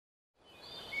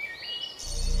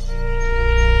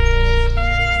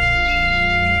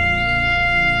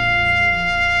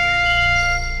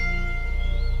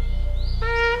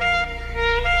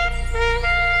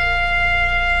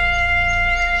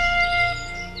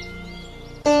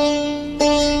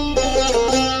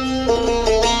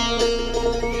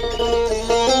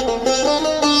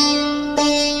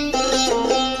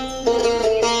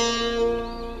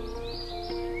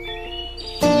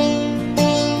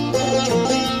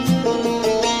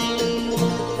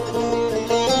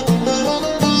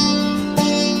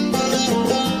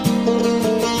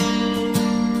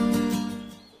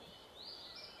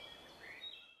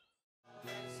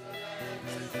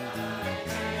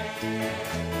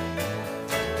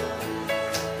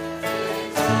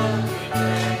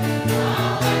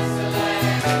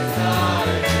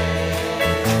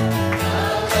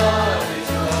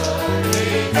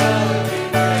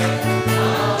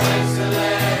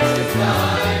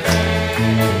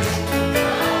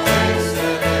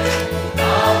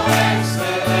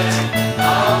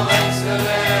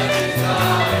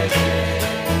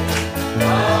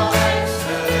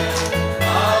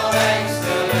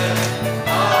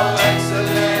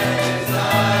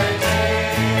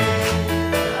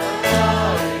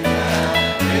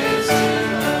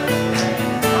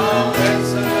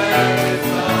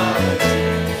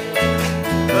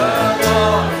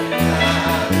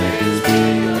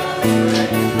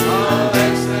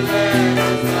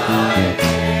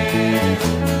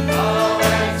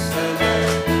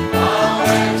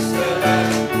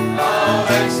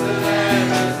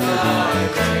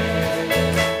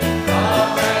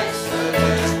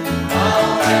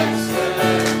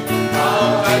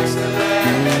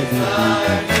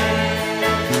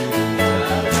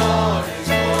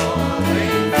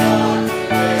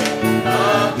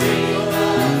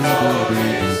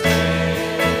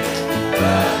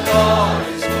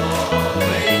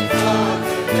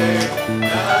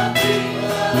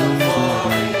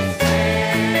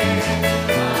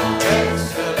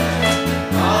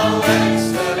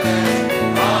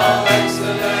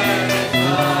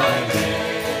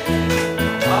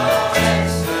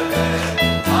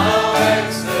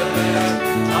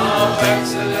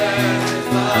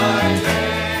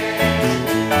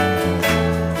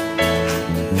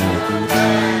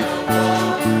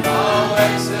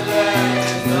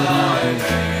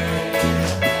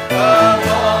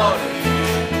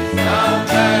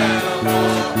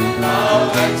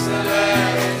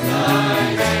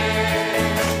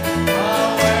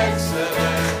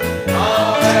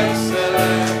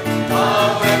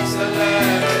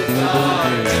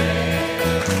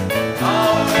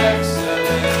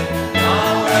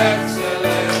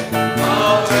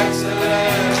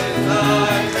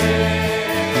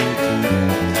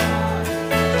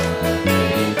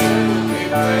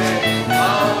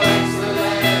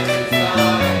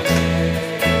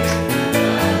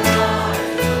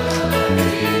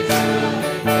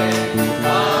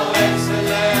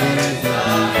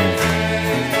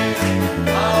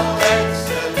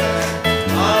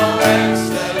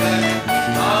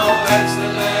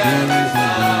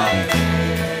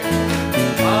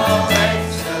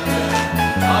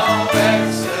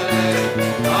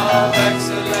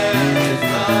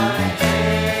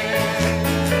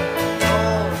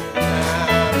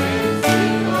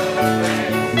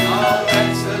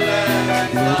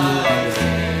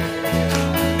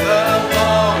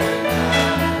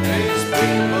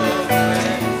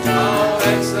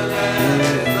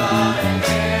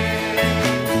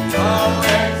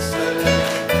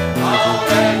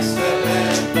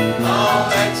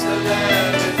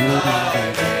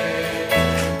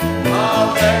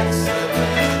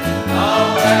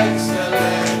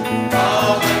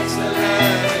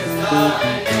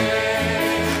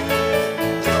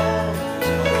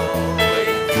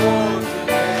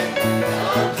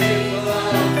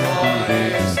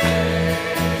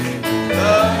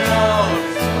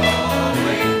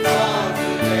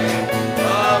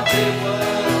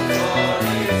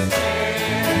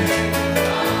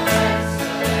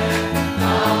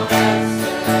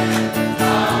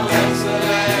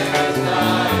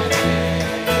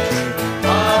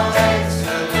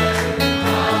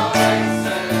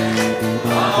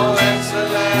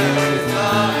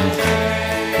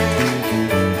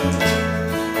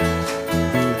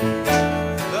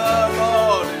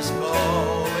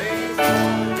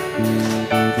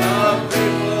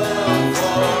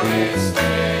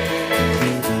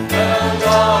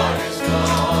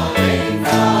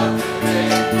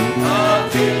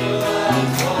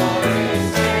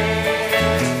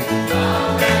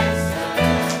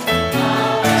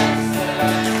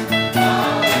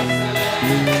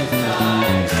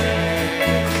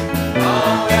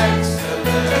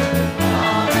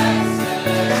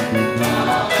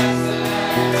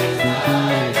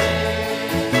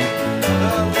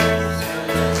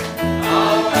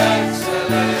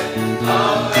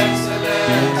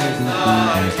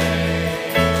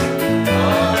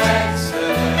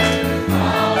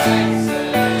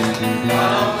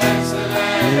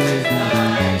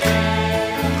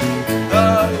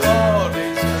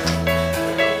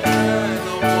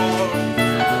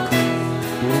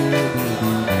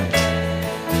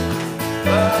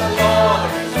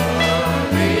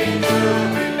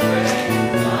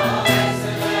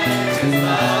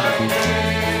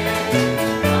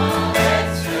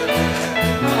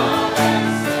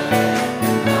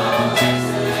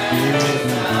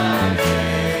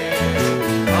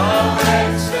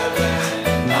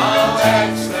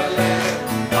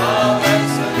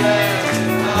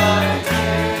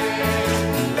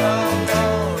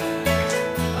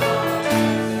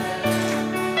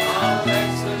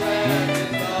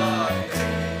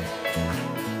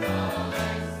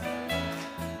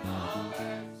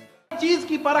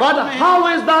But how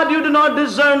is that you do not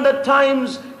discern the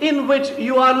times in which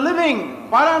you are living?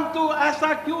 परंतु ऐसा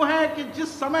क्यों है कि जिस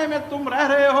समय में तुम रह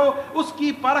रहे हो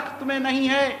उसकी परख तुम्हें नहीं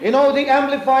है? You know, the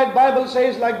Amplified Bible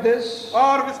says like this.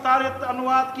 और विस्तारित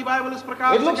अनुवाद की बाइबल इस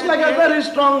प्रकार It looks like a very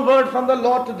strong word from the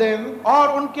Lord to them.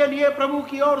 और उनके लिए प्रभु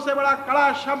की ओर से बड़ा कड़ा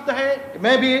शब्द है.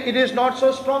 Maybe it is not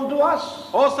so strong to us.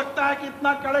 हो सकता है कि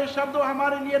इतना कड़े शब्द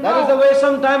हमारे लिए ना That is the way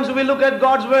sometimes we look at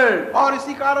God's word. और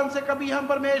इसी कारण से कभी हम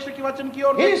परमेश्वर की वचन की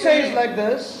ओर He देखते says हैं. like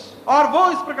this. और वो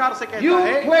इस प्रकार से कहता You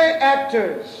है, play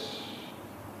actors.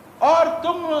 और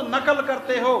तुम नकल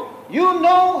करते हो. You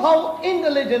know how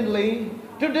intelligently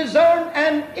to discern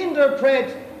and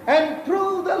interpret and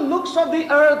prove the looks of the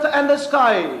earth and the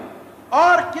sky.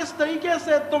 और किस तरीके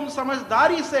से तुम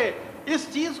समझदारी से इस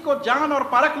चीज को जान और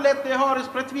परख लेते हो और इस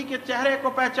पृथ्वी के चेहरे को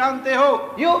पहचानते हो.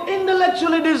 You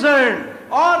intellectually discern,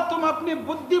 और तुम अपनी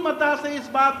बुद्धिमत्ता से इस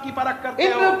बात की परख करते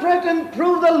हो interpret and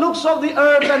prove the looks of the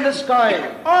earth and the sky.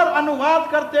 और अनुवाद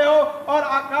करते हो और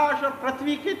आकाश और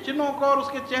पृथ्वी के चिन्हों को और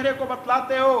उसके चेहरे को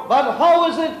बतलाते हो. But how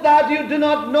is it that you do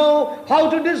not know how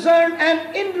to discern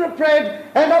and interpret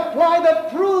and apply the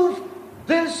proof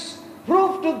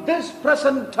to this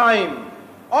present time?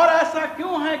 और ऐसा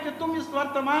क्यों है कि तुम इस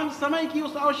वर्तमान समय की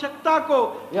उस आवश्यकता को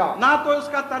ना तो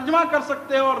इसका तर्जमा कर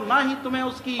सकते हो और ना ही तुम्हें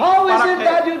उसकी How is परख it है.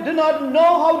 that you do not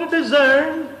know how to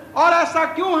discern और ऐसा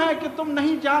क्यों है कि तुम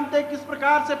नहीं जानते किस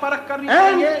प्रकार से परख करनी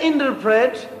and चाहिए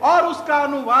interpret और उसका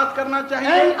अनुवाद करना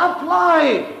चाहिए and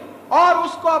apply? और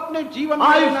उसको अपने जीवन में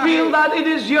I लेना feel है. that it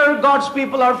is here God's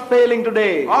people are failing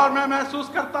today. और मैं महसूस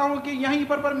करता हूं कि यहीं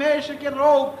पर परमेश्वर के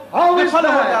लोग How is विफल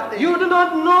हो that? जाते You हैं. do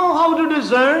not know how to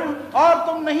discern और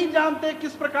तुम नहीं जानते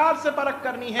किस प्रकार से परख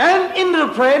करनी है and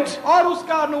interpret और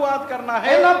उसका अनुवाद करना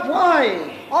है and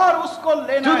apply और उसको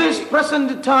लेना to this है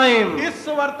present time. इस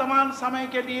वर्तमान समय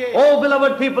के लिए. Oh,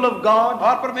 beloved people of God,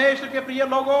 और परमेश्वर के प्रिय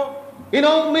लोगों, you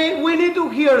know, we need to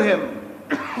hear Him.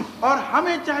 और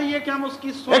हमें चाहिए कि हम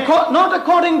उसकी सुनें Not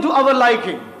according to our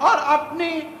liking, और अपनी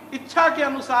इच्छा के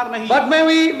अनुसार नहीं, but may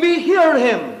we hear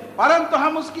Him परंतु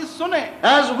हम उसकी सुने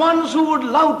as ones who would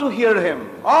love to hear Him.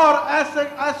 और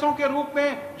ऐसों के रूप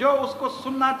में जो उसको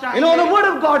सुनना You know, the चाहिए. Word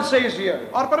of God says here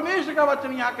और परमेश्वर का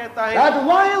वचन यहाँ कहता है that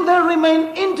while they remain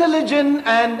intelligent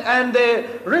and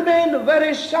they remain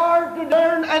very sharp to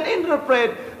learn and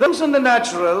interpret things in the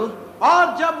natural,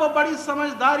 और जब वो बड़ी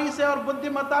समझदारी से और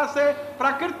बुद्धिमत्ता से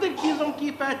प्राकृतिक चीजों की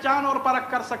पहचान और परख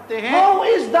कर सकते हैं. how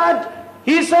is that?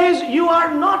 He says you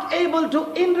are not able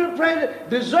to interpret,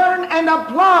 discern and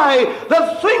apply the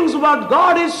things what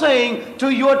God is saying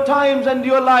to your times and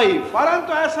your life.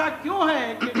 परंतु ऐसा क्यों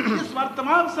है कि इस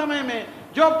वर्तमान समय में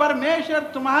जो परमेश्वर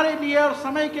तुम्हारे लिए और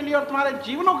समय के लिए और तुम्हारे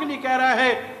जीवनों के लिए कह रहा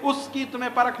है उसकी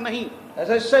तुम्हें परख नहीं. As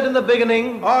I said in the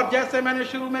beginning, और जैसे मैंने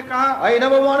शुरू में कहा, I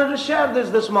never wanted to share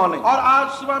this morning. और आज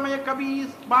सुबह में ये कभी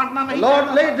बांटना The नहीं Lord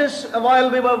चाहता laid this while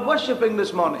we were worshiping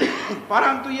this morning.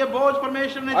 परंतु ये बोझ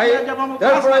परमेश्वर ने दिया जब हम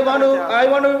Therefore, उपासना कर रहे थे. I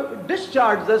want to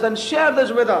discharge this and share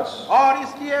this with us. और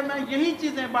इसलिए मैं यही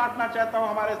चीजें बांटना चाहता हूँ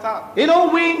हमारे साथ. You know,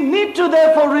 we need to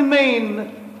therefore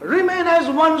remain as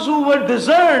ones who will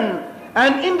discern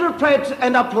and interpret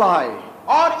and apply.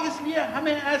 और इसलिए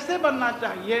हमें ऐसे बनना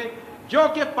चाहिए जो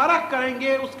कि परख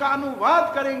करेंगे, उसका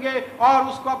अनुवाद करेंगे और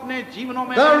उसको अपने जीवनों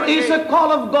में There is लाएंगे. a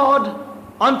call of God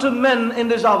unto men in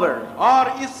this hour.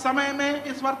 और इस समय में,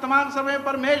 इस वर्तमान समय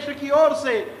परमेश्वर की ओर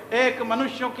से एक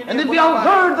मनुष्यों के And लिए if we have बुलावा है.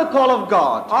 heard the call of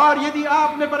God, और यदि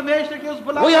आपने परमेश्वर के उस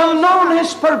बुलावे we have को known सुना है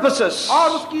His purposes, और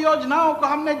उसकी योजनाओं को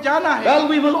हमने जाना है, well,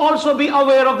 we will also be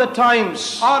aware of the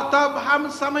times. और तब हम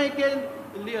समय के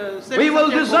से We will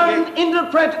सचेत discern, होंगे.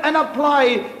 interpret and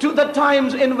apply to the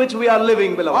times in which we are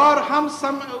living, beloved. और हम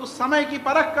उस समय की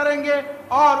परख करेंगे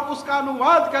और उसका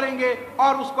अनुवाद करेंगे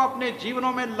और उसको अपने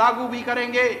जीवनों में लागू भी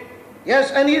करेंगे.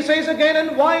 Yes, and He says again,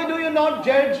 and why do you not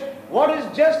judge what is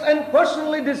just and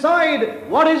personally decide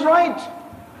what is right?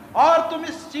 और तुम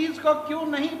इस चीज को क्यों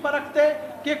नहीं परखते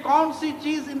कि कौन सी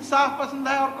चीज इंसाफ पसंद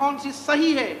है और कौन सी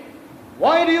सही है?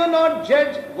 Why do you not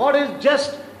judge what is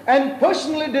just and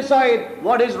personally decide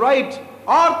what is right?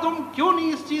 और तुम क्यों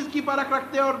नहीं इस चीज की परख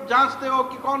रखते और जांचते हो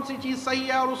कि कौन सी चीज सही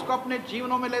है और उसको अपने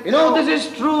जीवनों में लेते You know, हो? this is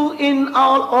true in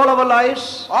all our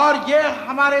lives. और ये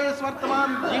हमारे इस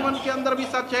वर्तमान जीवन के अंदर भी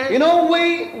सच है. You know,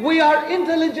 we are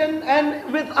intelligent,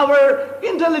 and with our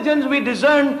intelligence we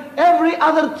discern every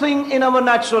other thing in our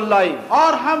natural life.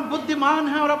 और हम बुद्धिमान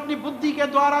हैं और अपनी बुद्धि के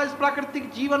द्वारा इस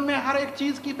प्राकृतिक जीवन में हर एक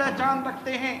चीज की पहचान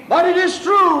रखते हैं. But it is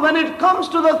true when it comes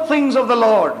to the things of the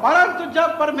Lord. परंतु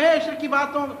जब परमेश्वर की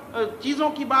बातों चीजों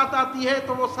की बात आती है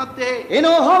तो वो सत्य है। You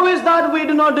know, how is that we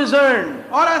do not discern?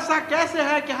 और ऐसा कैसे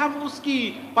है कि हम उसकी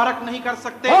परख नहीं कर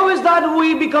सकते? How is that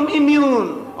we become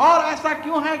immune? और ऐसा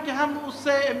क्यों है कि हम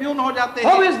उससे इम्यून हो जाते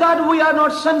How हैं? is that we are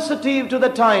not sensitive to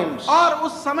the times? और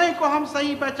उस समय को हम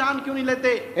सही पहचान क्यों नहीं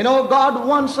लेते? You know, God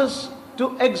wants us to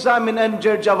examine and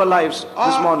judge our lives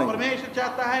this और morning. परमेश्वर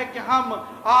चाहता है कि हम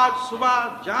आज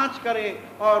सुबह जांच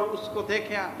करें और उसको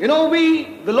देखें। You know,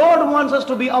 the Lord wants us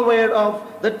to be aware of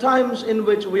the times in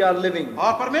which we are living,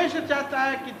 और परमेश्वर चाहता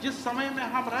है कि जिस समय में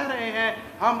हम रह रहे हैं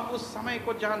हम उस समय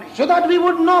को जानें, so that we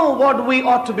would know what we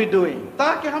ought to be doing.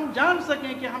 ताकि हम जान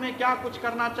सकें कि हमें क्या कुछ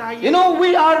करना चाहिए। You know,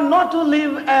 we are not to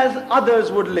live as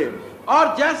others would live.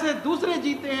 और जैसे दूसरे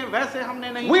जीते हैं वैसे हमने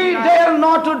नहीं We जीना है। dare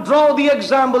not to draw the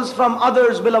examples from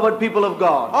others, beloved people of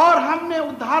God. और हमने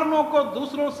उदाहरणों को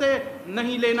दूसरों से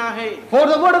नहीं लेना है। For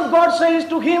the word of God says,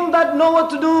 to him that knoweth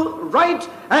to do right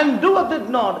and doeth it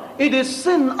not, it is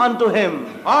sin unto him.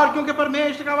 और क्योंकि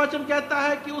परमेश्वर का वचन कहता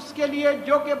है कि उसके लिए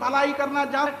जो के भलाई करना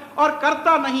जाने और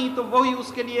करता नहीं तो वही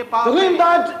उसके लिए पाप To him है।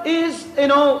 that is,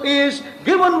 is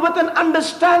given with an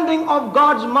understanding of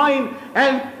God's mind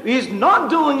and is not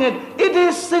doing it, it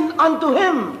is sin unto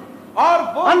him.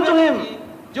 और वो Unto him.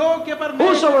 व्यक्ति जो कि परमेश्वर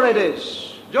Whosoever it is.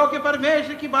 जो कि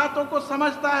परमेश्वर की बातों को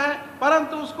समझता है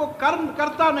परंतु उसको कर्म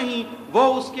करता नहीं वो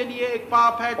उसके लिए एक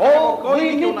पाप है। चाहे वो Oh, कोई we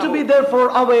भी क्यों need ना to हो। be therefore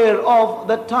aware of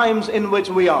the times in which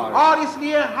we are. और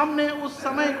इसलिए हमने उस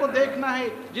समय को देखना है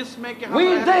जिसमें कि हम We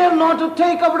रह रहे dare हैं। not to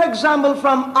take our example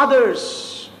from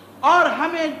others. और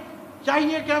हमें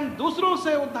चाहिए कि हम दूसरों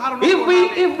से उदाहरणों If को we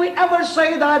लाएं। if we ever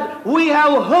say that we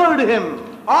have heard him,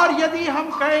 और यदि हम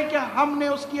कहें कि हमने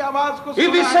उसकी आवाज को if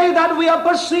we सुना है, say that we have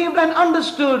perceived and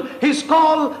understood his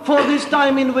call for this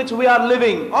time in which we are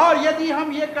living, और यदि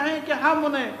हम ये कहें कि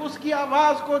हमने उसकी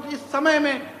आवाज को इस समय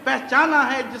में पहचाना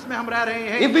है जिसमें हम रह रहे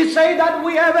हैं, if we say that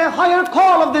we have a higher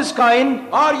call of this kind,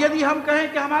 और यदि हम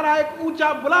कहें कि हमारा एक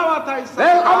ऊंचा बुलावा था इस समय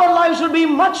well, का, our lives should be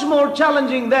much more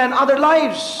challenging than other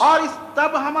lives. और इस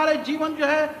तब हमारे जीवन जो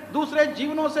है दूसरे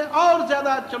जीवनों से और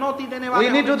ज्यादा चुनौती देने वाले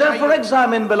We need to होने therefore चाहिए।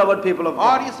 examine, beloved people of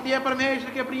और God. इसलिए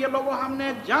परमेश्वर के प्रिय लोगों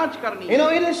हमने जांच करनी You know,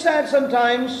 है। it is sad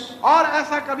sometimes, और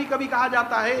ऐसा कभी कभी कहा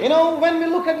जाता है, you know, when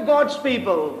we look at God's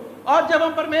people, और जब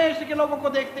हम परमेश्वर के लोगों को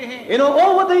देखते हैं you know,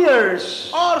 over the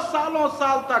years, और सालों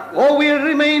साल तक oh, we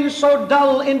remain so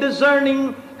dull in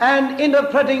discerning and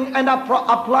interpreting and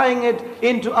applying it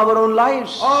into our own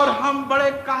lives. और हम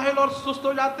बड़े काहिल और सुस्त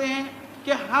हो जाते हैं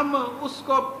कि हम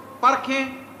उसको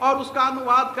परखें और उसका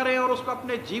अनुवाद करें और उसको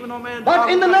अपने जीवनों में But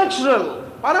in the natural,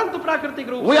 परंतु प्राकृतिक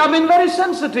रूप we have been very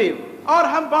sensitive, और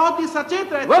हम बहुत ही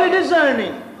सचेत रहते very हैं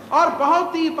discerning, और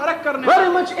बहुत ही परख करने very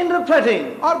वाले much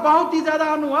interpreting. और बहुत ही ज्यादा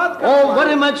अनुवाद करने Oh,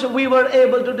 very वाले much we were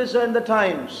able to discern the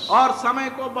times. और समय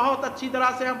को बहुत अच्छी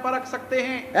तरह से हम परख सकते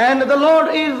हैं। And the Lord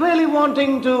is really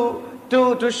wanting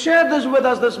to share this with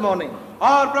us this morning.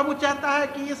 और प्रभु चाहता है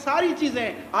कि ये सारी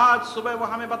चीजें आज सुबह वो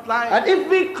हमें बतलाए। And if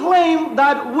we claim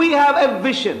that we have a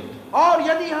vision, और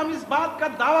यदि हम इस बात का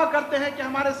दावा करते हैं कि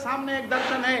हमारे सामने एक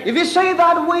दर्शन है, if we say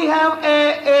that we have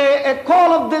a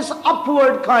call of this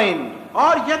upward kind,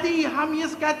 और यदि हम ये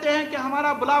कहते हैं कि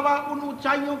हमारा बुलावा उन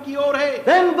ऊंचाइयों की ओर है,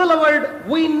 then beloved,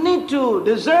 we need to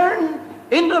discern,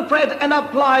 interpret and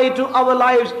apply to our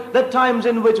lives the times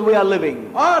in which we are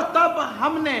living. और तब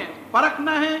हमने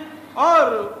परखना है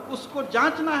और उसको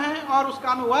जांचना है और उसका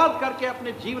अनुवाद करके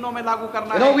अपने जीवनों में लागू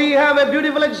करना You know, है। we have a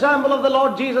beautiful example of the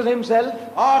Lord Jesus himself.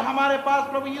 और हमारे पास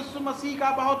प्रभु यीशु मसीह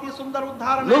का बहुत ही सुंदर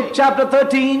उदाहरण Luke है। chapter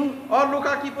 13 और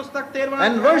लूका की पुस्तक 13वां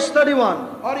and verse 31.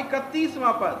 और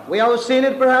 31वां पद। We have seen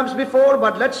it perhaps before,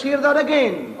 but let's hear that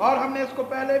again. और हमने इसको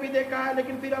पहले भी देखा है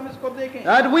लेकिन फिर हम इसको देखें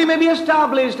That we may be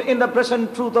established in the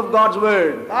present truth of God's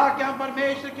word. ताकि हम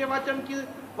परमेश्वर के वचन की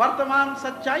वर्तमान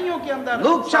सच्चाइयों के अंदर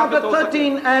Luke chapter साबित हो सकें।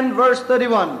 13 and verse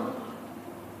 31.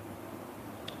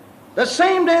 The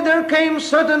same day there came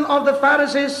certain of the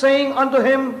Pharisees, saying unto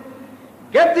him,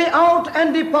 Get thee out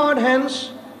and depart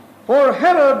hence, for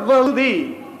Herod will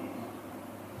thee.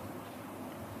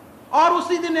 और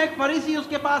उसी दिन एक फरीसी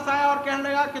उसके पास आया और कहने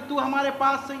लगा कि तू हमारे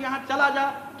पास से यहाँ चला जा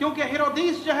क्योंकि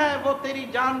हेरोदेस जो है वो तेरी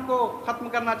जान को खत्म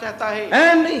करना चाहता है।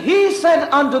 And he said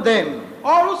unto them,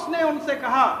 और उसने उनसे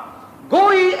कहा,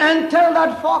 Go ye and tell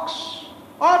that fox.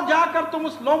 और जाकर तुम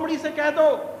उस लोमड़ी से कह दो।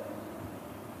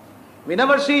 We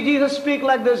never see Jesus speak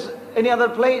like this any other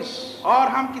place. और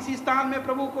हम किसी स्थान में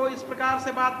प्रभु को इस प्रकार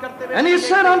से बात करते हुए And he नहीं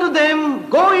said देखते। unto them,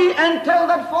 Go ye and tell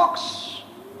that fox,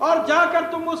 और जाकर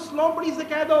तुम उस लोमड़ी से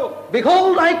कह दो,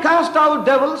 Behold, I cast out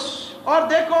devils, और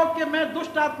देखो कि मैं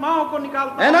दुष्ट आत्माओं को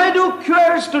निकालता and हूँ, I do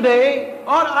cures today,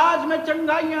 और आज मैं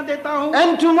चंगाइयां देता हूँ,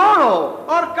 and tomorrow,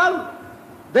 और कल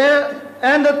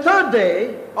and the third day,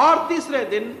 और तीसरे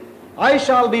दिन I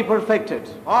shall be perfected.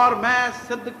 और मैं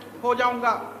सिद्ध हो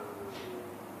जाऊंगा।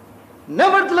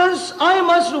 Nevertheless, I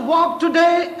must walk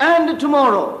today and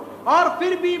tomorrow, और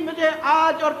फिर भी मुझे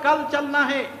आज और कल चलना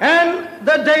है, and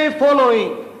the day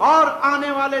following. और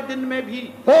आने वाले दिन में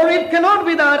भी। For it cannot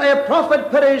be that a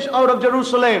prophet perish out of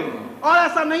Jerusalem. और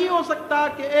ऐसा नहीं हो सकता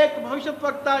कि एक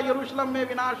भविष्यद्वक्ता यरूशलेम में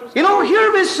विनाश हो। You know,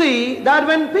 here we see that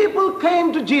when people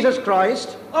came to Jesus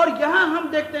Christ, और यहाँ हम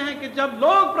देखते हैं कि जब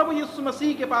लोग प्रभु यीशु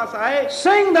मसीह के पास आए,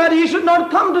 saying that he should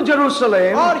not come to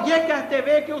Jerusalem, और ये कहते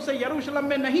हुए कि उसे यरूशलेम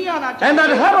में नहीं आना and that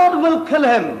चाहिए, Herod will kill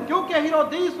him. क्योंकि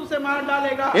हेरोदेस उसे मार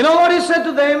डालेगा। You know what he said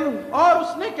to them? और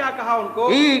उसने क्या कहा उनको?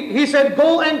 He said,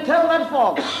 go and tell that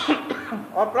fox.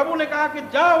 और प्रभु ने कहा कि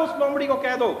जाओ उस लोमड़ी को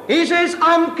कह दो। He says,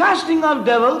 I'm casting out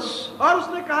devils, और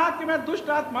उसने कहा कि मैं दुष्ट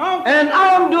आत्माओं and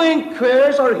I am doing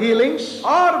cures or healings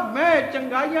और मैं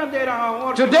चंगाइयां दे रहा हूँ,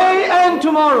 और today and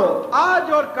tomorrow,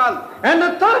 आज और कल, and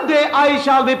the third day I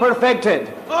shall be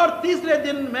perfected. और तीसरे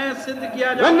दिन मैं सिद्ध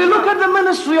किया When we look जाऊंगा। at the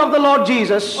ministry of the Lord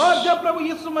Jesus, और जब प्रभु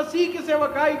यीशु मसीह की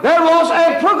सेवकाई को there was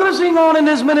a progressing on in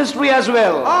his ministry as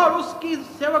well. और उसकी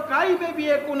सेवकाई में भी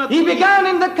एक उन्नति He हुई। began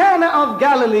in the Cana of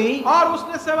Galilee. और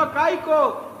उसने सेवकाई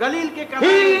को गलील के कनान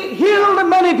He healed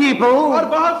many और people.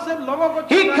 बहुत से लोगों को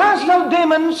He चंगाई cast दी, out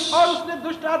demons. और उसने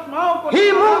दुष्ट आत्माओं को He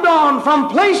निकाला, moved on from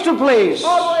place to place.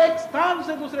 और वो एक स्थान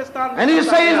से दूसरे स्थान में And he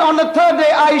चला says, गया। on the third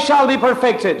day I shall be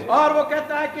perfected. और वो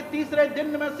कहता है कि तीसरे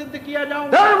दिन में सिद्ध किया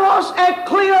जाऊंगा। There was a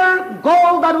clear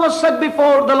goal that was set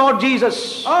before the Lord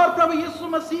Jesus. और प्रभु यीशु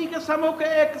मसीह के सम्मुख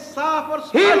एक साफ और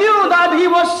He knew that he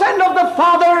was sent of the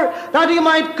Father, that he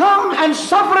might come and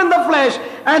suffer in the flesh,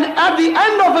 and at the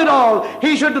end of it all,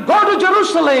 he should go to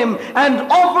Jerusalem and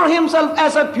offer himself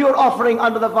as a pure offering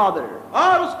unto the Father.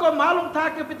 और उसको मालूम था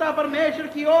कि पिता परमेश्वर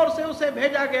की ओर से उसे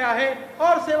भेजा गया है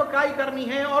और सेवकाई करनी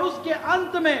है, और उसके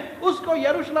अंत में उसको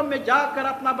यरूशलेम में जाकर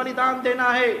अपना बलिदान देना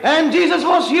है। And Jesus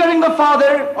was hearing the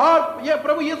Father. और ये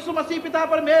प्रभु यीशु मसीह पिता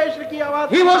परमेश्वर की आवाज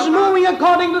He was moving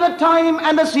according to the time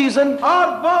and the season.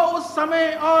 और वो उस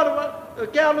समय और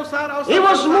के अनुसार He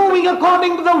was moving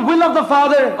according to the will of the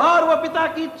Father. और वो पिता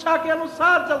की इच्छा के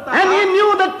अनुसार चलता And he था,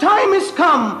 knew the time is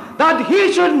come that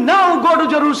he should now go to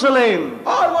Jerusalem.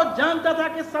 और वो जानता था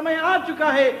कि समय आ चुका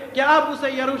है कि अब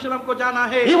उसे यरूशलेम को जाना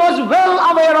है। He was well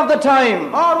aware of the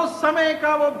time, और उस समय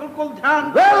का वो बिल्कुल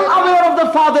ध्यान, well aware of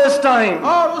the Father's time.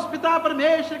 और उस पिता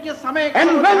परमेश्वर के समय का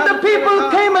And वो when ध्यान the people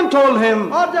रखा। came and told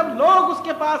him, और जब लोग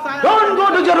उसके पास आए, don't go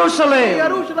to Jerusalem,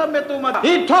 यरूशलेम में तू मत,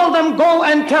 he told them, go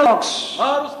and tell us.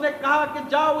 और उसने कहा कि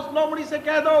जाओ उस लोमड़ी से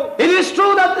कह दो। It is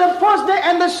true that the first day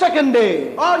and the second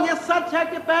day, और ये सच है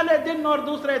कि पहले दिन और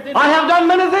दूसरे दिन I have done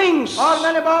many things, और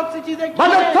मैंने बहुत सी चीजें की but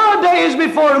the हैं, third day is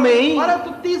before me,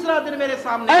 परंतु तीसरा दिन मेरे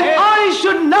सामने and है, I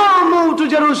should now move to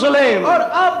Jerusalem. और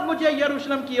अब मुझे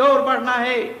यरूशलेम की ओर बढ़ना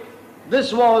है।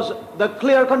 This was the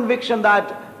clear conviction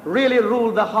that really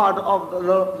ruled the heart of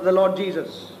the Lord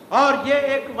Jesus. और ये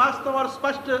एक वास्तव और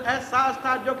स्पष्ट एहसास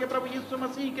था जो कि प्रभु यीशु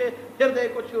मसीह के हृदय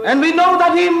को छुए। And we know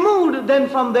that he moved then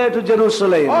from there to और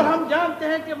Jerusalem. हम जानते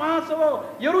हैं कि वहां से वो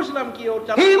यरूशलेम की ओर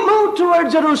चला, He moved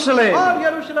toward Jerusalem. और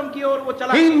यरूशलेम की ओर वो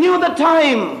चला, He knew the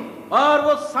time. और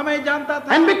वो समय जानता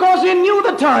था, And because he knew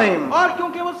the time, और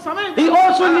क्योंकि वो समय he जानता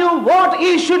also था, knew what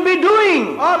he should be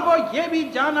doing. और वो ये भी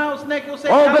जाना उसने कि उसे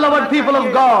Oh, क्या beloved करना people of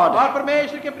चाहिए। God, और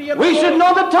परमेश्वर के प्रिय We लोगों, should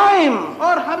know the time.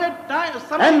 और हमें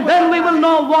समय And को then we जानना will है।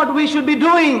 know what we should be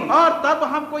doing. और तब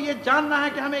हमको ये जानना है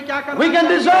कि हमें क्या करना We can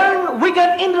चाहिए। discern, we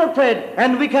can interpret,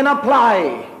 and we can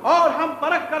apply. और हम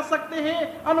परख कर सकते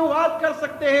हैं, अनुवाद कर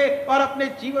सकते हैं, और अपने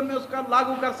जीवन में उसका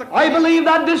लागू कर सकते I हैं। believe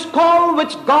that this call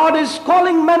which God is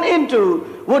calling men into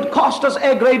would cost us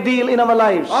a great deal in our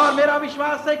lives. और मेरा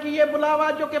विश्वास है कि ये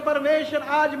बुलावा जो कि परमेश्वर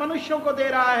आज मनुष्यों को दे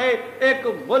रहा है,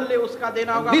 एक मूल्य उसका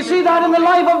देना होगा। We see that in the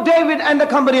life of David and the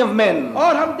company of men.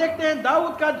 और हम देखते हैं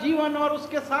दाऊद का जीवन और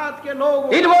उसके साथ के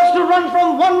लोग, It was to run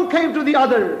from one cave to the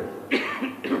other.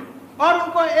 और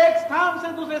उनको एक स्थान से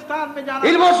दूसरे स्थान में जाना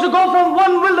It था, was to go from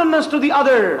one wilderness to the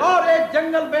other. और एक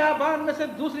जंगल बेयाबान में से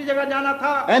दूसरी जगह जाना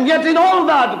था। And yet in all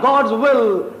that, God's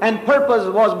will and purpose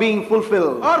was being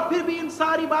fulfilled. और फिर भी इन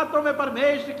सारी बातों में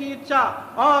परमेश्वर की इच्छा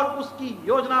और उसकी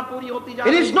योजना पूरी होती जा It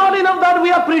रही is है। not enough that we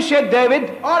appreciate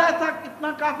David. और ऐसा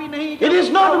इतना काफी नहीं कि It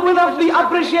is not enough we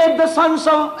appreciate the sons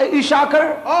of Issachar.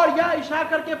 और या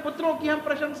इशाकर के पुत्रों की हम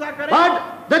प्रशंसा करें,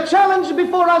 But the challenge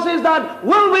before us is that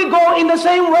will we go in the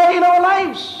same way in our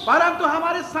lives? परंतु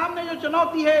हमारे सामने जो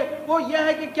चुनौती है वो यह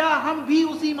है कि क्या हम भी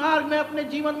उसी मार्ग में अपने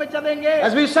जीवन में चलेंगे।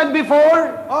 As we said before,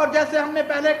 और जैसे हमने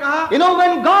पहले कहा, you know,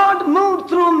 when God moved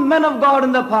through men of God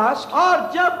in the past,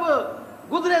 और जब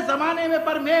गुजरे जमाने में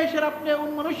परमेश्वर अपने उन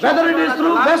मनुष्यों Whether के it is द्वारा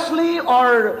through चला, Wesley or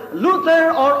Luther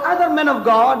or other men of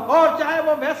God, और चाहे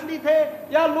वो वेस्ली थे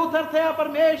या लूथर थे या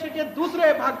परमेश्वर के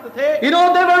दूसरे भक्त थे,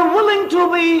 they were willing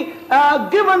to be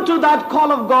given to that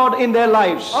call of God in their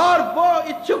lives. और वो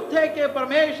इच्छुक थे कि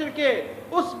परमेश्वर के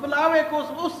उस बुलावे को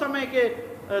उस समय के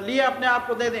लिए अपने आप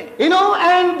को दे दें।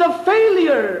 And the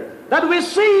failure that we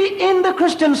see in the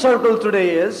Christian circle today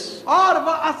is, और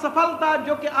वह असफलता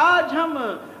जो कि आज हम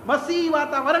मसीही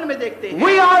वातावरण में देखते हैं,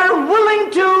 we are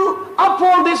willing to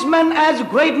uphold these men as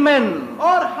great men.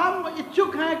 और हम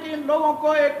इच्छुक हैं कि इन लोगों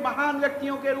को एक महान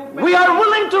व्यक्तियों के रूप में, We are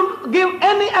willing to give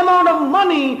any amount of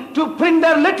money to print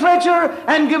their literature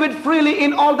and give it freely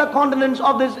in all the continents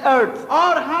of this earth.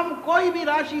 और हम कोई भी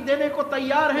राशि देने को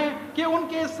तैयार हैं कि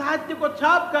उनके साहित्य को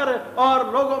छाप कर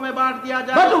और लोगों में बांट दिया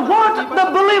जाए। But what the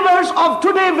believers of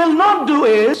today will not do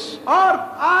is, और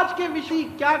आज के विषय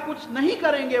क्या कुछ नहीं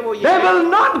करेंगे वो ये, they will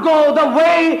not go the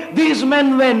way these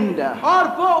men went.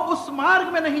 और वो उस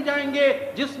मार्ग में नहीं जाएंगे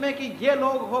जिसमें कि ये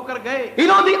लोग होकर गए।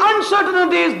 The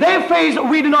uncertainties they faced,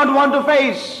 we do not want to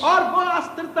face. और वो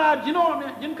अस्थिरता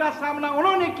जिनका सामना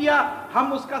उन्होंने किया,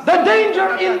 हम उसका The danger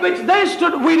in which they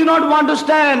stood, we do not want to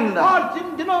stand. और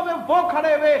जिन दिनों में वो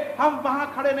खड़े हुए, हम वहां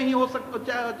खड़े नहीं हो सकते।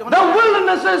 The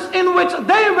wildernesses in which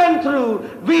they went through,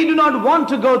 we do not want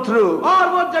to go through. और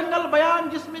वो जंगल बयान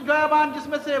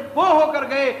जिसमें से वो होकर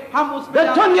गए, हम उसमें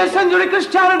The 20th century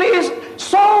Christianity is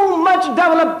so much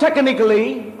developed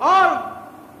technically. और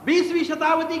 20वीं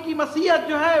शताब्दी की मसीहत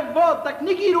जो है वो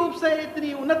तकनीकी रूप से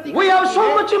इतनी उन्नति, We have so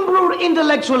much improved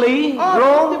intellectually, और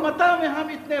grown. बुद्धिमत्ता में हम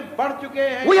इतने बढ़ चुके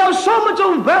हैं, We have so much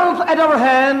of wealth at our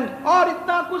hand. और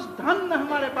इतना कुछ धन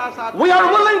हमारे पास आता We है। are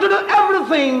willing to do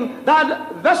everything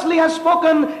that Wesley has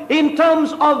spoken in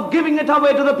terms of giving it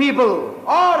away to the people.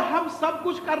 और हम सब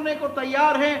कुछ करने को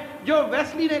तैयार हैं जो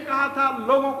वेस्ली ने कहा था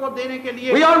लोगों को देने के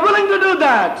लिए, We are willing to do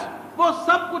that. वो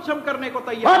सब कुछ हम करने को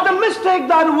तैयार But हैं। the mistake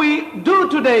that we do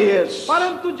today is,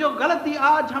 परंतु जो गलती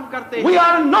आज हम करते हैं, we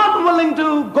are not willing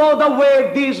to go the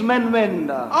way these men went.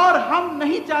 और हम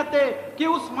नहीं चाहते कि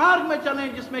उस मार्ग में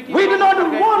चलें जिसमें कि We do वो not होकर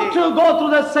गए want थे। to go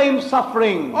through the same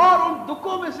suffering. और उन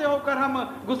दुखों में से होकर हम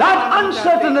गुजरना That नहीं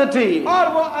चाहते। uncertainty, और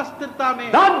वो अस्थिरता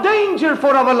में, that danger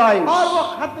for our और lives. वो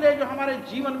खतरे जो हमारे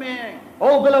जीवन में हैं।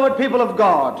 Oh, beloved people of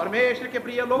God, परमेश्वर के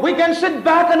प्रिय लोग, we can sit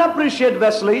back and appreciate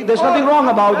Wesley. There's nothing wrong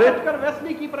about it. बैठकर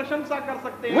वेस्ली की प्रशंसा कर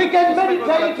सकते हैं। We can इसमें कोई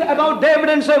गलती meditate नहीं। about David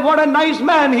and say what a nice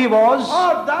man he was.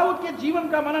 और दाऊद के जीवन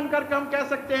का मनन करके हम कह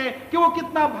सकते हैं कि वो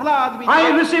कितना भला आदमी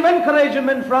I था, receive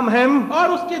encouragement from him.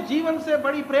 और उसके जीवन से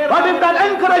बड़ी प्रेरणा। But if that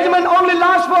encouragement only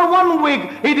lasts for 1 week,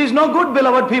 it is no good,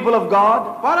 beloved people of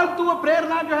God. परंतु वो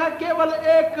प्रेरणा जो है केवल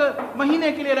 1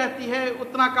 महीने के लिए रहती है,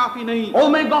 उतना काफी नहीं। Oh,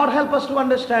 may God help us to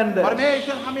understand this. परमेश्वर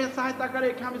हमें सहायता करे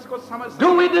कि हम इसको समझ Do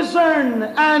सकें। we discern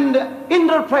and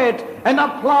interpret and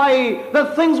apply the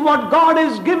things what God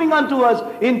is giving unto us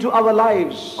into our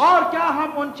lives? और क्या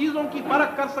हम उन चीजों की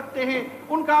परख कर सकते हैं,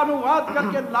 उनका अनुवाद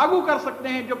करके लागू कर सकते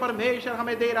हैं जो परमेश्वर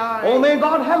हमें दे रहा है। Oh, may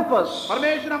God help us.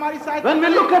 परमेश्वर हमारी सहायता When we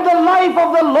करे। look at the life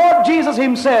of the Lord Jesus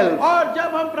himself, और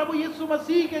जब हम प्रभु यीशु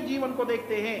मसीह के जीवन को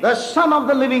देखते हैं, the Son of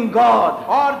the living God,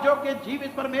 और जो कि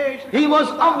जीवित परमेश्वर, he was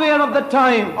aware of the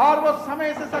time. और वो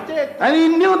समय से सचेत, And he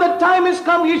knew the time is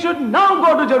come, he should now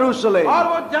go to Jerusalem. और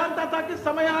वो जानता था कि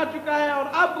समय आ चुका है और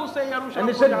अब उसे यरूशलेम And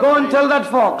he को said, जाना go and है। tell that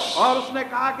fox और उसने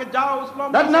कहा कि जाओ उस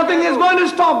लोग that nothing is going to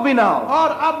stop me now.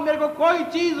 और अब मेरे को कोई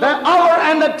चीज The hour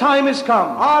and the time is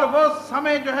come. और वो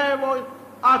समय जो है वो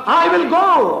आ चुका I will है।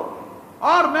 go.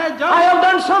 और मैं I जाऊं, have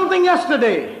done something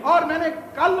yesterday. और मैंने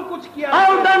कल कुछ किया I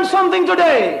have done something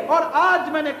today. और आज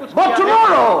मैंने कुछ But किया है।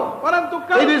 tomorrow, परंतु it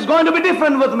कल, is going to be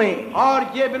different with me. और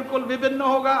ये बिल्कुल विभिन्न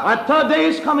होगा। A third day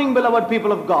is coming, beloved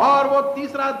people of God. और वो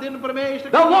तीसरा दिन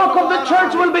परमेश्वर The work of the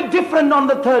church will be different on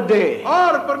the third day.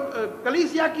 और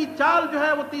कलीसिया की चाल जो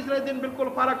है वो तीसरे दिन बिल्कुल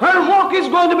फर्क Her होगी। walk is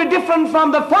going to be different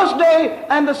from the first day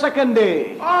and the second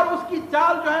day. और उसकी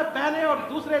चाल जो है पहले और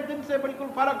दूसरे दिन से बिल्कुल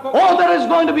फर्क होगा। Oh, there is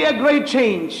going to be a great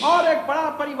change. और एक बड़ा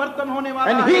परिवर्तन होने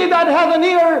वाला And है। he that hath an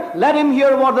ear, let him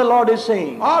hear what the Lord is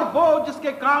saying. और वो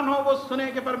जिसके कान हो वो सुने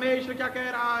कि परमेश्वर क्या कह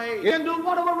रहा है। We can do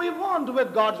whatever we want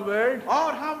with God's word.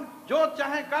 और हम जो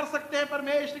चाहे कर सकते हैं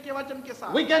परमेश्वर के वचन के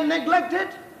साथ। We can neglect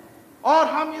it. और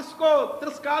हम इसको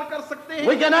तिरस्कार कर सकते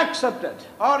We हैं can accept it.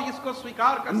 और इसको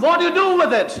स्वीकार कर And सकते what you do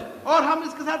with it हैं। और हम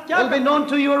इसके साथ क्या will be करें? known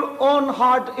to your own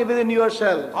heart within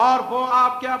yourself. और वो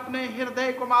आपके अपने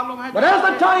हृदय को मालूम है। But as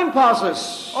the time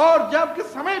passes, और जब कि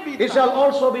समय it बीतता shall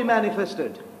also be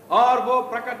manifested. और वो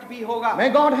प्रकट भी होगा। May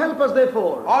God help us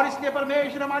therefore. और इसलिए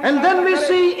परमेश्वर हमारी And then we सहायता करे।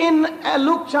 see in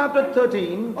Luke chapter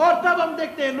 13, और तब हम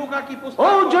देखते हैं लूका की पुस्तक,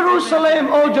 O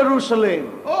Jerusalem, O Jerusalem,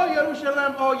 ओ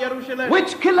यरूशलेम, ओ यरूशलेम,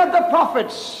 which killeth the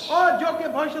prophets और जो के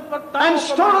भविष्यद्वक्ताओं and को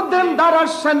stoneth मारती them है, that are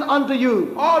sent unto you.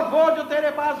 और वो जो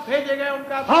तेरे पास भेजे गए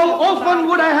उनका How often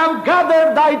would I have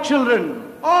gathered thy children,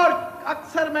 और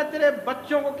अक्सर मैं तेरे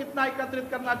बच्चों को कितना एकत्रित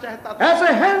करना चाहता था, as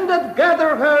a hen doth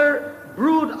gather her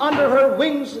brood under her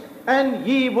wings, and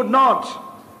ye would not.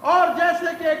 और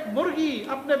जैसे कि एक मुर्गी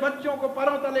अपने बच्चों को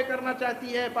परों तले करना चाहती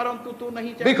है परंतु तू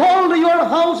नहीं चाहती। Behold, your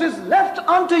house is left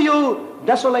unto you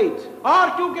desolate. और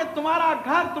क्योंकि तुम्हारा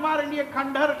घर तुम्हारे लिए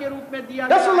खंडहर के रूप में दिया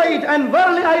गया है, Desolate, and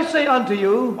verily I say unto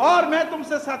you, और मैं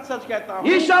तुमसे सच सच कहता हूँ,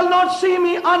 ye shall not see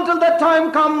me until that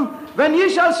time come when ye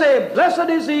shall say, Blessed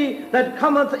is he that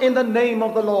cometh in the name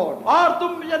of the Lord. और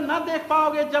तुम मुझे न देख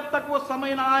पाओगे जब तक वो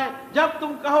समय ना आए जब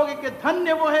तुम कहोगे कि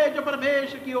धन्य वो है जो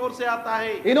परमेश्वर की ओर से आता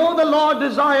है। You know, the Lord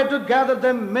desired to gather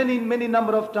them many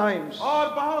number of times,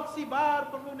 और बहुत सी बार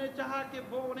प्रभु ने चाहा कि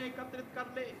वो उन्हें एकत्रित कर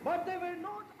ले, but they were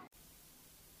not.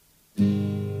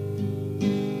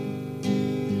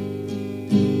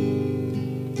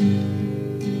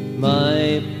 My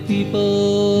people,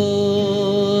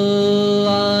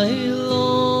 I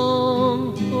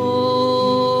long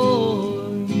for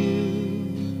you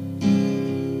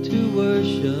to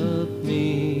worship me.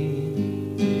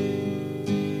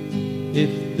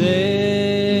 If there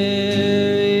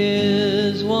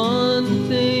is one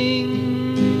thing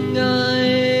I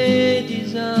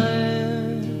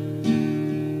desire,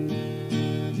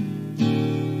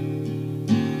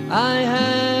 I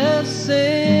have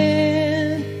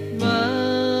sent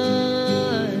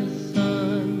my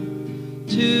son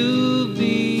to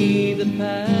be the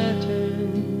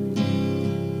pattern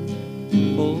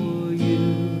for you,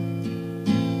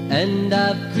 and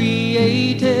I've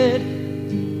created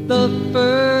the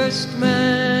first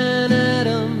man,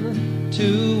 Adam, to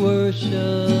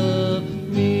worship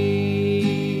me.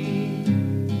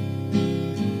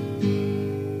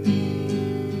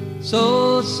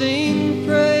 So sing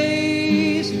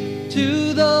praise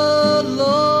to the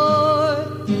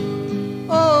Lord,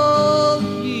 all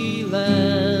ye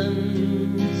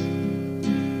lands,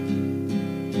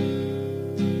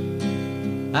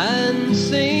 and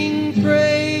sing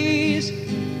praise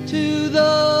to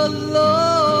the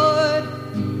Lord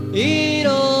in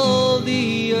all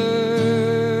the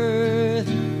earth.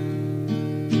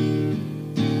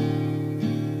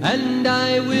 And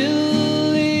I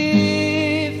will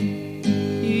lift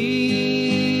ye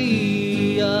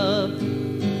up,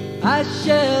 I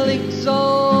shall exalt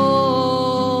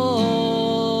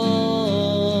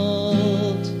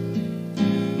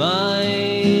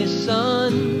my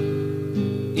son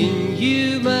in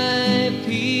you, my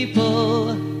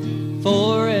people,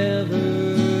 forevermore.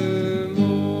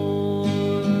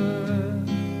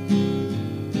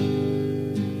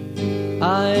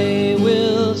 I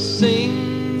will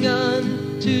sing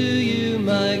unto you,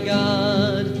 my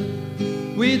God,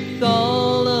 with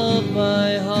all of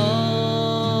my heart.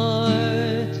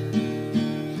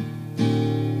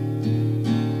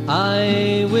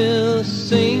 I will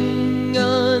sing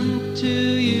unto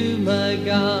you, my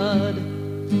God,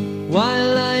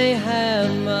 while I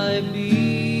have my being,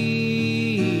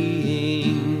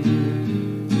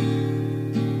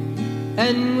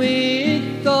 and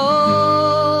with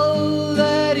all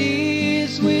that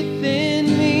is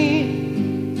within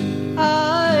me,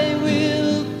 I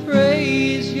will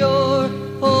praise your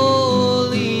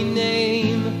holy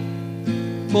name,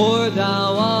 for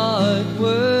thou art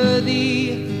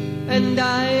worthy, and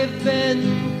I've been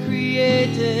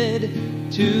created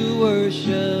to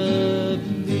worship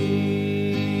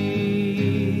thee.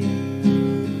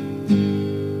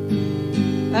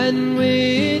 And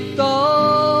with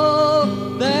all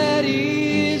that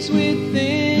is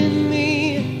within me,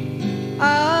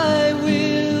 I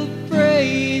will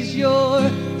praise your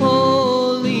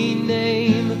holy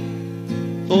name,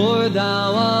 for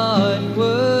thou art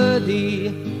worthy,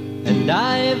 and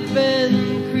I have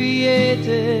been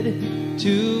created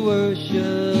to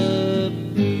worship